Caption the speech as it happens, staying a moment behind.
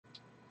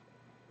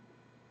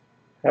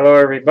Hello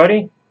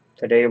everybody.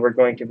 Today we're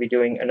going to be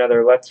doing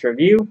another Let's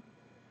Review.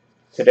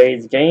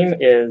 Today's game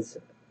is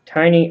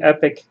Tiny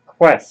Epic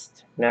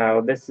Quest.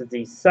 Now this is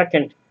the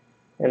second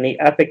in the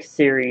Epic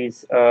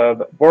series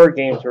of board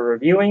games we're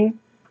reviewing,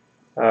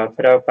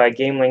 put out by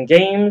Gameling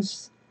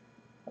Games.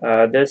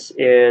 This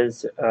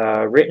is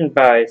written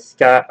by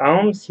Scott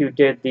Almes, who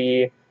did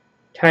the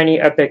Tiny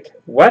Epic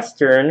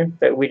Western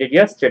that we did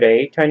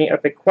yesterday, Tiny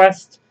Epic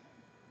Quest.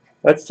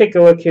 Let's take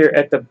a look here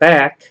at the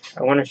back.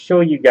 I want to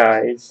show you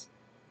guys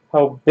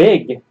how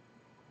big.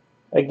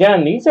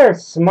 Again, these are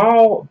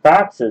small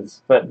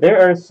boxes, but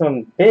there are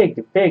some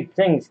big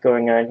things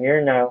going on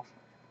here. Now,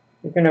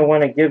 you're going to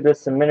want to give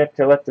this a minute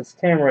to let this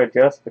camera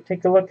adjust, but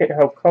take a look at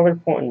how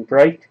colorful and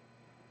bright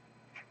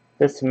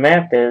this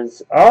map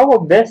is. All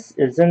of this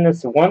is in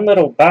this one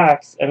little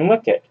box, and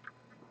look at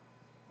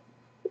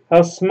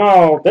how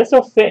small. This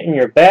will fit in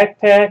your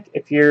backpack.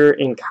 If you're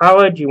in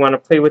college, you want to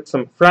play with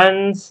some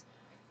friends,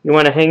 you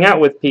want to hang out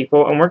with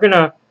people, and we're going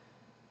to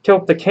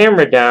tilt the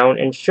camera down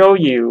and show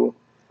you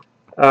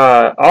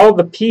all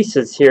the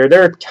pieces here.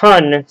 There are a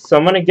ton, so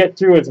I'm going to get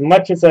through as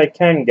much as I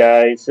can,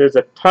 guys. There's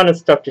a ton of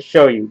stuff to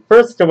show you.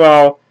 First of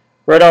all,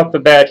 right off the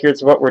bat,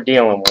 here's what we're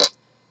dealing with.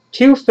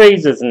 Two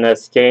phases in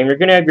this game. You're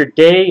going to have your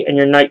day and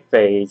your night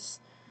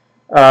phase.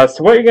 So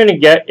what you're going to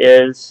get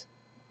is,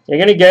 you're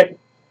going to get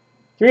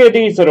three of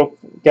these little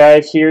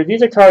guys here.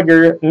 These are called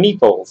your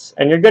meeples,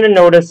 and you're going to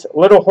notice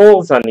little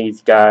holes on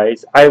these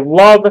guys. I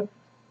love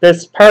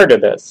this part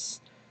of this.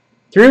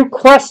 Through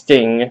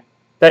questing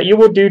that you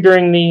will do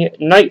during the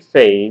night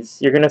phase,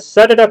 you're going to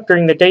set it up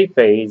during the day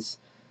phase,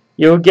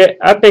 you'll get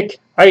epic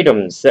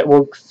items that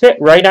will fit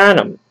right on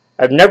them.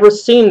 I've never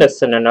seen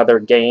this in another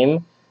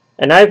game,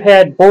 and I've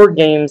had board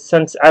games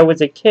since I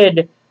was a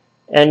kid,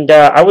 and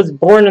I was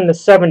born in the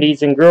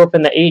 70s and grew up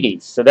in the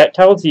 80s, so that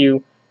tells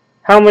you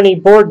how many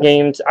board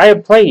games I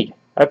have played.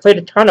 I've played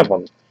a ton of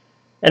them,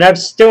 and I've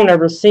still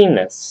never seen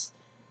this.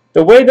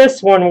 The way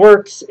this one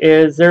works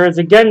is there is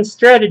again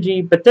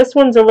strategy, but this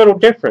one's a little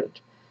different.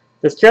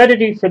 The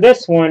strategy for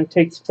this one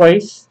takes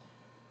place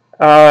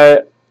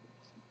by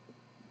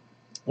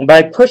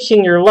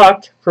pushing your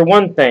luck, for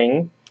one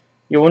thing.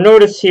 You will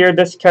notice here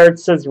this card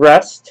says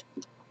rest.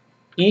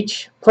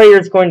 Each player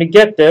is going to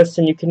get this,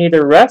 and you can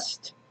either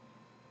rest,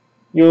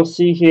 you'll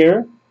see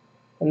here,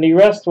 and the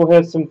rest will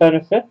have some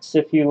benefits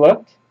if you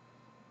look.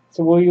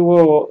 So we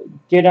will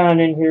get on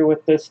in here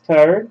with this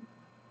card.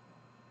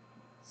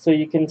 So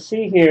you can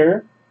see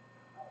here,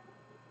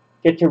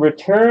 get to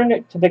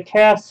return to the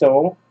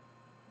castle,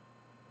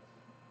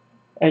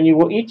 and you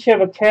will each have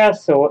a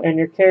castle, and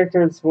your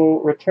characters will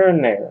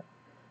return there.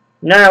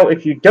 Now,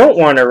 if you don't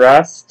want to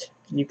rest,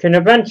 you can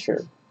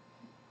adventure.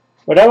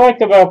 What I like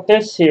about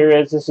this here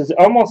is this is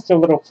almost a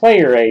little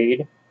player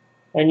aid,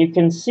 and you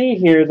can see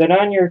here that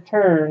on your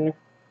turn,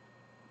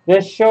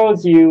 this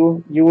shows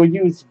you will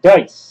use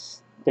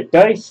dice. The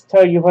dice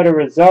tell you how to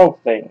resolve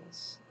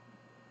things.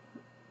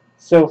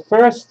 So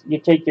first, you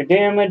take your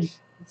damage.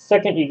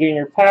 Second, you gain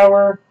your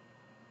power.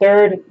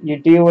 Third, you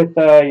deal with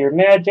your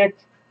magic.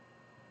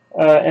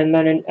 And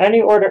then in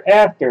any order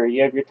after,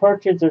 you have your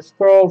torches or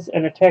scrolls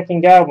and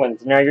attacking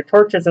goblins. Now, your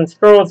torches and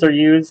scrolls are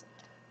used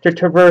to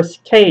traverse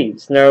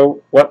caves. Now,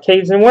 what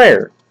caves and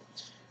where?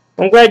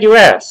 I'm glad you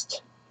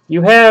asked.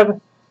 You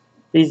have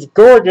these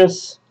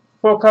gorgeous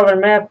full-color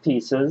map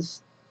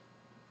pieces.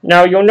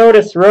 Now, you'll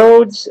notice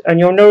roads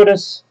and you'll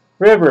notice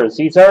rivers.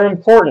 These are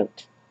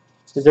important.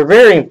 These are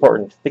very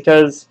important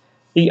because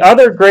the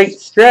other great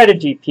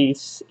strategy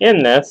piece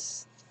in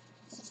this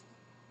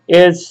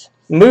is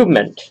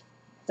movement.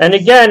 And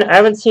again, I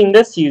haven't seen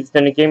this used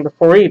in a game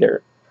before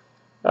either.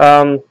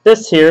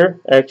 This here,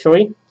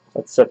 actually,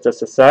 let's set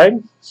this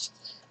aside,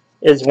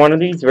 is one of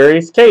these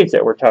various caves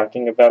that we're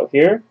talking about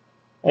here.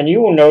 And you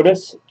will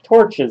notice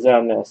torches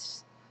on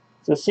this.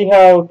 So see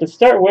how, to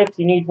start with,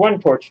 you need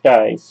one torch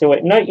die. So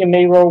at night you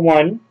may roll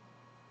one.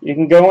 You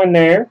can go in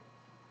there.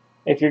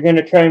 If you're going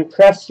to try and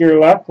press your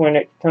luck when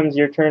it comes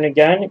your turn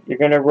again, you're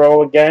going to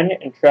roll again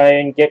and try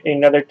and get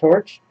another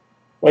torch.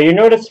 Well, you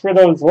notice for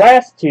those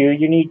last two,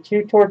 you need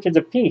 2 torches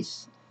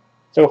apiece.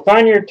 So if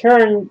on your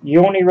turn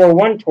you only roll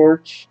 1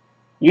 torch,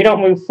 you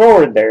don't move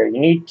forward there. You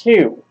need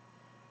 2.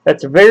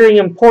 That's very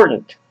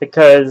important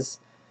because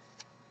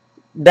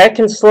that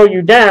can slow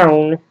you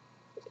down,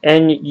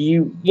 and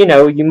you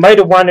might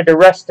have wanted to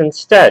rest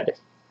instead.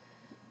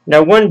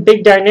 Now, one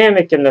big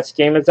dynamic in this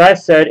game, as I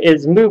said,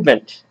 is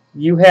movement.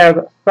 You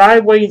have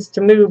 5 ways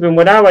to move, and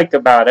what I like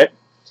about it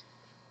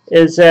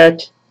is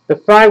that the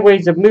 5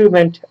 ways of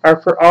movement are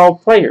for all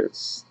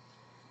players.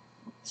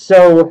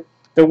 So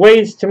the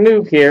ways to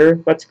move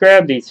here, let's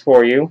grab these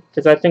for you,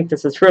 because I think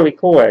this is really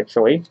cool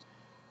actually,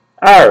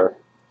 are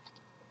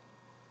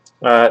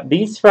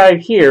these 5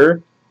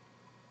 here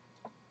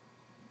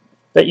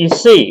that you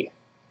see.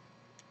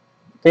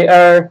 They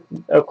are,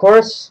 of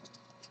course,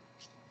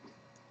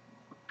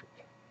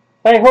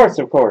 by horse,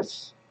 of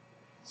course.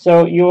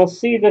 So you will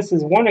see this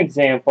is one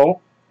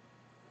example.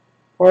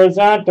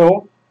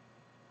 Horizontal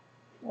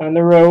on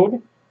the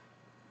road.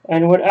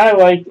 And what I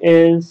like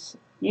is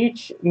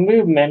each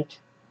movement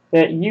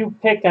that you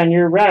pick on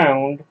your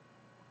round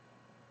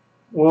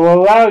will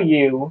allow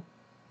you,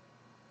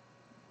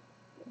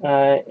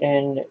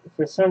 and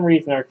for some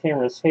reason our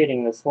camera's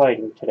hating this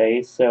lighting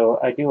today, so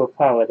I do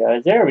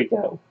apologize. There we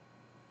go.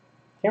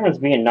 Camera's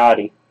being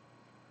naughty.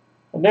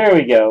 Well, there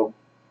we go.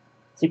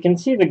 So you can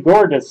see the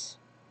gorgeous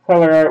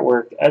color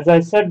artwork. As I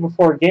said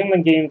before,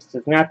 Gamelyn Games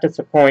does not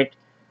disappoint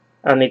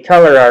on the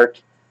color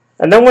art.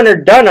 And then when they're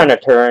done on a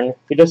turn,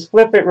 you just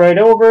flip it right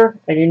over,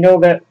 and you know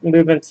that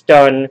movement's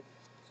done.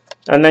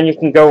 And then you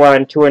can go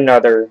on to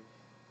another.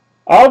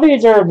 All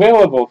these are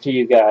available to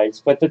you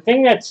guys, but the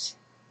thing that's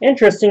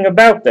interesting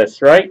about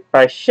this, right?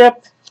 By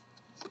ship,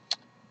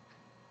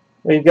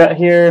 we've got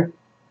here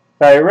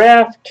by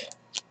raft,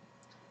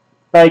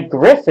 by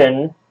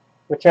griffin,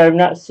 which I have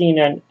not seen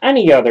in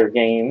any other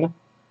game,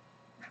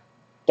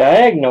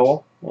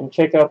 diagonal, and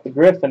check out the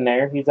griffin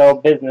there. He's all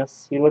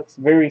business. He looks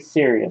very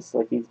serious,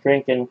 like he's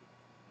drinking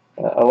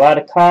a lot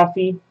of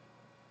coffee.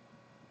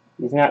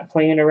 He's not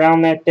playing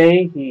around that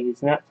day.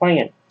 He's not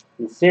playing.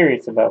 He's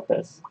serious about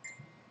this.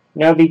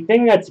 Now, the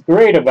thing that's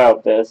great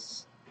about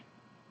this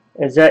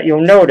is that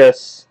you'll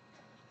notice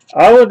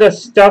all of the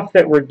stuff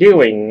that we're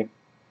doing,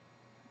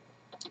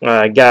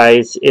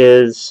 guys,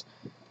 is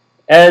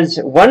as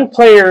one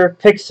player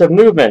picks a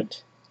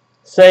movement,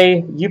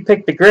 say you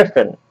pick the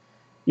griffin,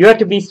 you have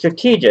to be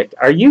strategic.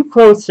 Are you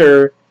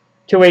closer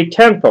to a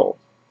temple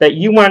that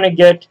you want to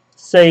get,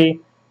 say,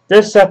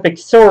 this epic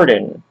sword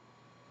in?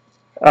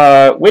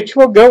 Which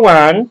will go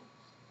on.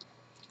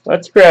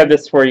 Let's grab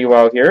this for you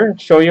all here and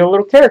show you a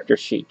little character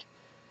sheet.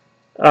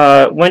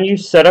 When you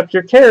set up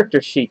your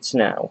character sheets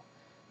now,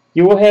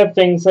 you will have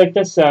things like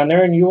this on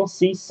there, and you will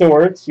see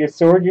swords. Your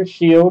sword, your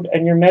shield,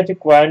 and your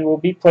magic wand will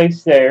be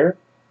placed there.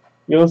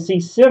 You'll see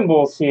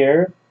symbols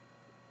here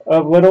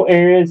of little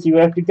areas you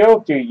have to go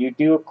through. You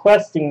do a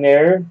questing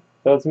there,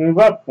 those move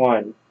up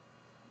one.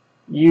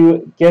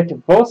 You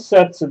get both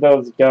sets of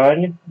those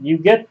done, you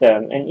get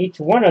them, and each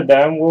one of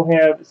them will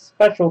have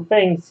special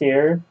things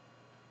here.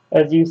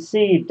 As you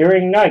see,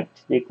 during night,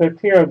 the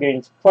equipped hero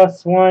gains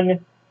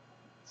 +1,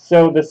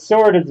 so the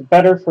sword is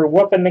better for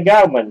whooping the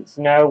goblins.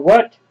 Now,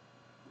 what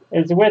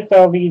is with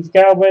all these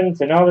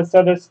goblins and all this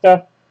other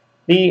stuff?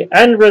 The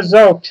end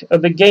result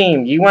of the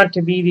game, you want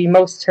to be the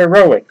most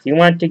heroic. You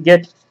want to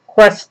get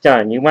quests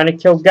done. You want to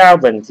kill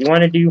goblins. You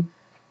want to do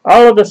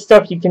all of the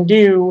stuff you can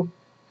do.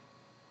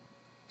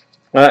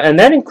 And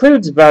that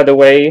includes, by the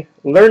way,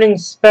 learning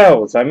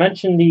spells. I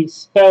mentioned the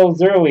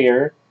spells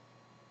earlier.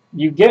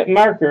 You get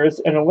markers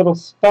and a little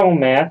spell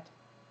map.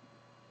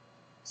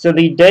 So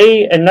the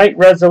day and night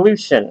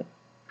resolution.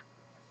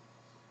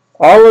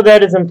 All of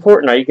that is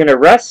important. Are you going to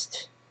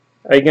rest?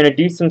 Are you going to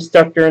do some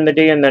stuff during the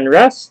day and then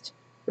rest?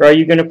 Or are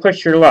you going to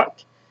push your luck?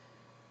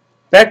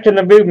 Back to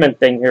the movement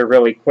thing here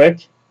really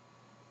quick.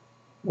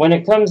 When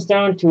it comes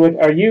down to it,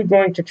 are you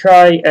going to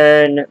try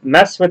and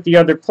mess with the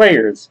other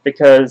players?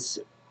 Because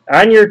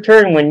on your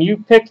turn, when you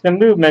pick the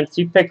movements,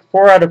 you pick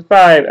 4 out of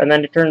 5, and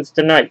then it turns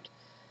to night.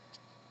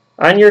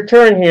 On your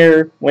turn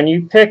here, when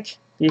you pick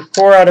the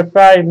 4 out of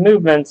 5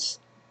 movements,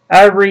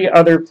 every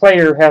other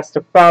player has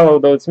to follow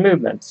those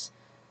movements.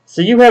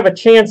 So you have a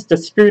chance to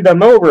screw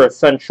them over,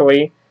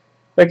 essentially,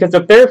 because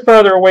if they're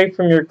farther away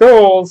from your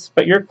goals,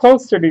 but you're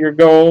closer to your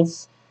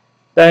goals,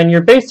 then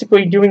you're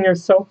basically doing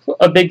yourself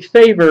a big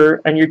favor,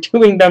 and you're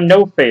doing them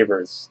no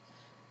favors.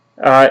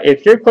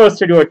 If you're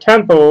closer to a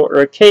temple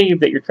or a cave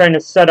that you're trying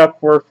to set up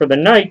for the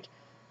night,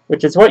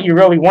 which is what you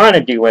really want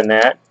to do in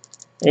that,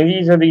 and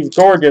these are these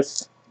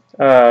gorgeous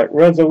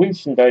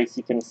resolution dice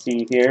you can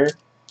see here,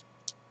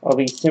 all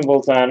these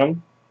symbols on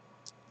them.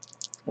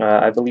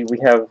 I believe we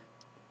have,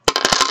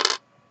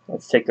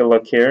 let's take a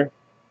look here.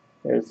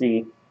 There's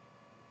the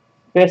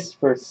fist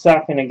for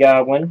socking a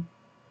goblin.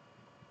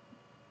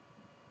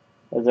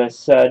 As I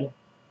said,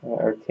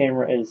 our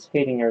camera is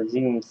hating our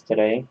zooms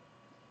today.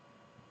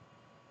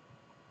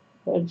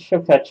 But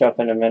she'll catch up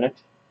in a minute.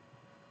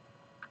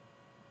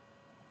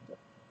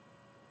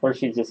 Or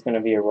she's just going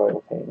to be a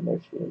royal pain. There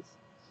she is.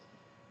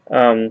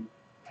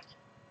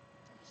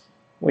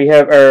 We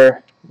have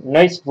our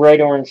nice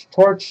bright orange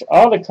torch.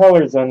 All the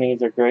colors on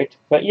these are great.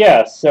 But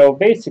yeah, so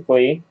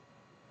basically,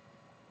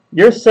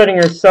 you're setting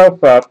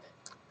yourself up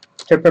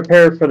to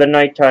prepare for the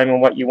nighttime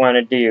and what you want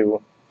to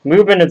do.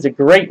 Movement is a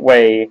great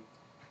way,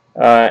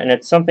 and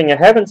it's something I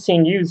haven't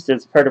seen used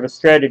as part of a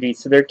strategy.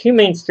 So there are 2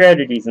 main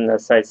strategies in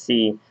this I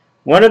see.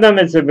 One of them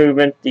is a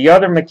movement. The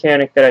other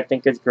mechanic that I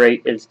think is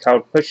great is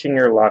called pushing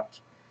your luck.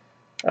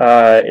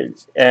 And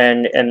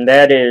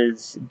that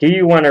is, do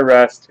you want to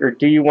rest or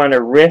do you want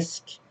to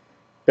risk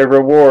the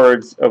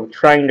rewards of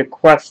trying to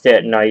quest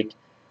at night?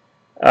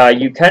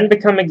 You can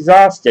become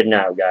exhausted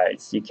now,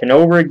 guys. You can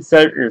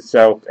overexert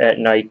yourself at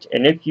night,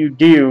 and if you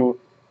do,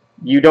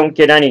 you don't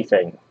get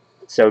anything.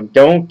 So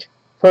don't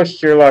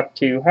push your luck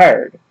too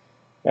hard.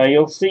 Now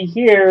you'll see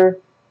here,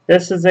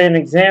 this is an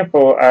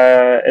example,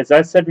 as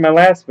I said in my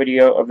last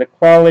video, of the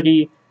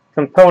quality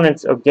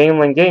components of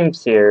Gamelyn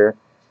Games here.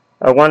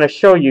 I want to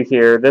show you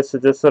here, this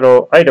is this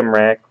little item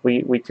rack.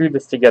 We threw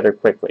this together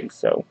quickly,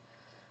 so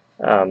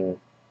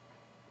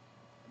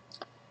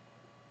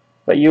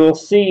But you will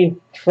see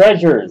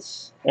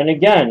treasures. And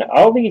again,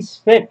 all these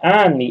fit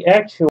on the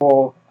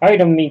actual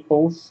item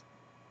meeples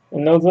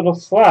in those little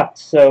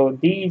slots. So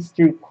these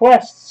through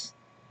quests,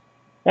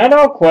 not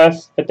all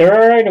quests, but there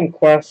are item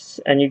quests,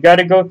 and you got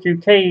to go through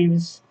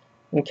caves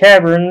and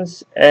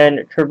caverns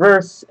and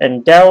traverse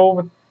and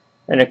delve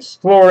and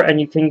explore, and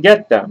you can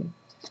get them.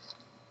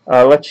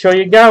 Let's show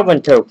you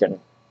Goblin Token,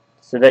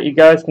 so that you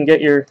guys can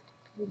get your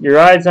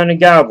eyes on a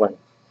goblin.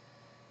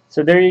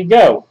 So there you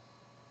go.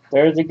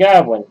 There's a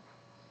goblin.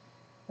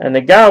 And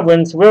the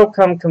goblins will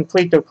come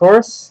complete, of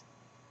course.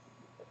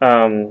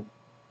 They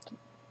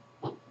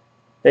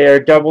are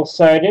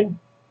double-sided,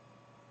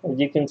 as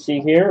you can see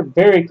here.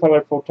 Very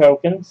colorful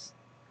tokens.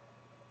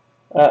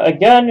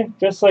 Again,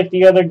 just like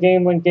the other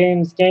Gamelyn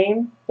Games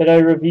game that I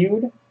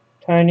reviewed,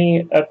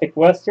 Tiny Epic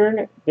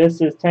Western,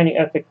 this is Tiny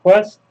Epic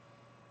Quest.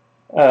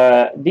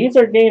 These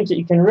are games that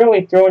you can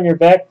really throw in your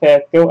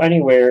backpack, go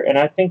anywhere, and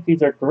I think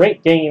these are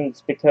great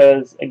games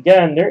because,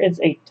 again, there is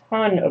a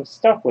ton of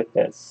stuff with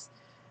this.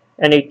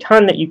 And a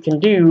ton that you can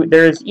do.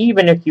 There is,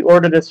 even if you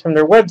order this from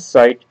their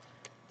website,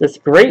 this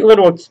great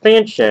little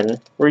expansion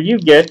where you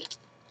get,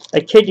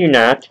 I kid you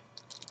not,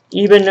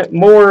 even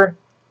more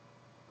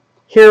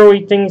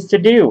hero-y things to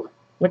do.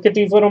 Look at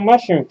these little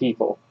mushroom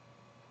people.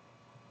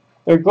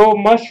 They're gold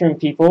mushroom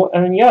people,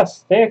 and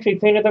yes, they actually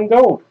painted them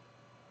gold.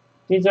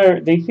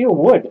 They feel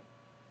wood.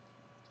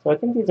 So I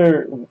think these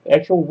are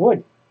actual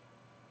wood.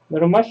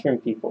 Little mushroom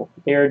people.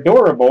 They are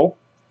adorable,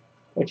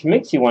 which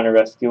makes you want to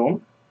rescue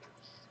them.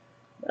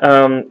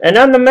 And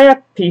on the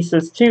map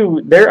pieces,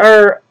 too, there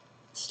are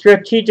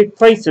strategic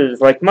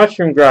places like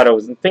mushroom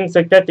grottos and things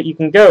like that that you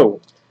can go.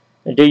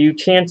 And do you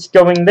chance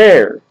going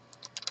there?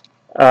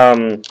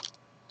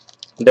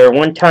 There are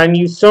one-time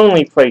use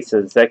only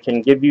places that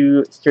can give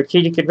you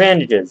strategic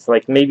advantages,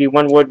 like maybe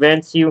one will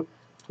advance you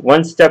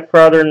one step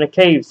farther in the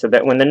cave so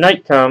that when the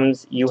night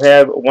comes, you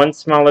have one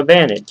small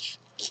advantage.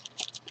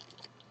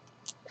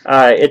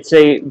 It's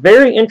a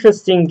very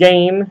interesting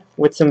game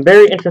with some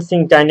very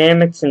interesting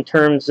dynamics in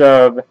terms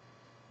of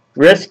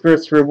risk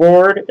versus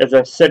reward, as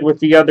I've said with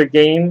the other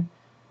game.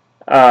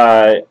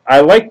 I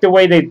like the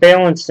way they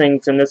balance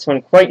things in this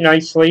one quite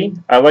nicely.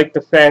 I like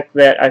the fact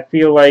that I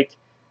feel like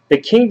the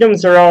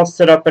kingdoms are all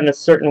set up in a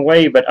certain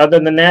way, but other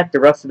than that, the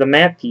rest of the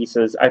map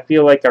pieces I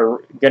feel like are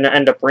going to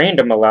end up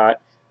random a lot,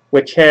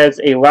 which has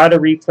a lot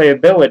of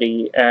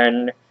replayability,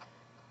 and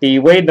the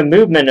way the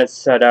movement is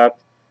set up,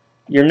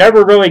 you're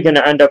never really going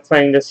to end up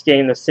playing this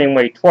game the same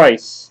way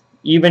twice.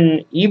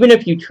 Even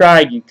if you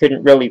tried, you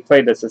couldn't really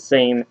play this the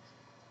same.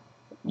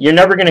 You're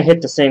never going to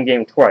hit the same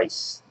game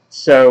twice.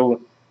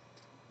 So,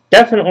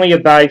 definitely a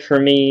buy for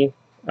me.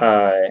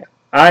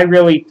 I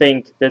really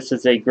think this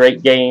is a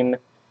great game.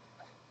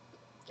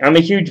 I'm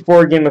a huge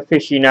board game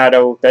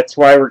aficionado. That's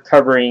why we're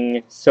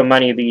covering so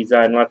many of these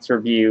on Let's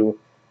Review.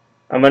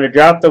 I'm going to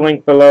drop the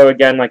link below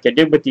again like I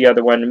did with the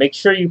other one. Make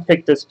sure you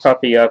pick this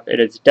puppy up. It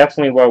is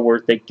definitely well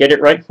worth it. Get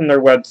it right from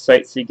their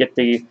website so you get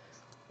the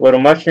little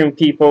mushroom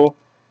people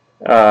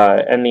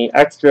and the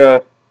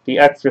extra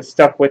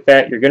stuff with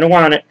that. You're going to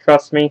want it,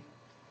 trust me.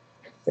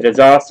 It is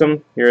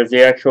awesome. Here is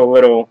the actual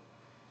little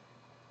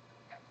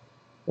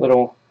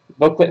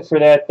booklet for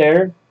that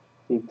there.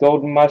 The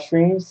golden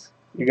mushrooms.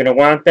 You're going to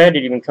want that.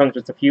 It even comes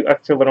with a few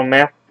extra little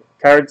map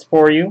cards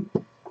for you.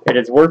 It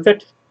is worth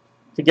it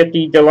to get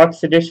the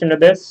deluxe edition of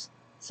this.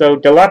 So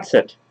deluxe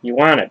it. You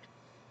want it.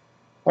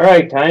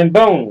 Alright, I am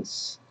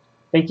Bones.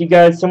 Thank you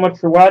guys so much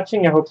for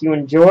watching. I hope you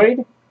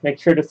enjoyed. Make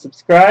sure to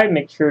subscribe.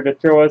 Make sure to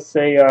throw us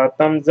a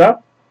thumbs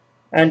up.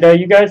 And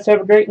you guys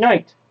have a great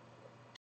night.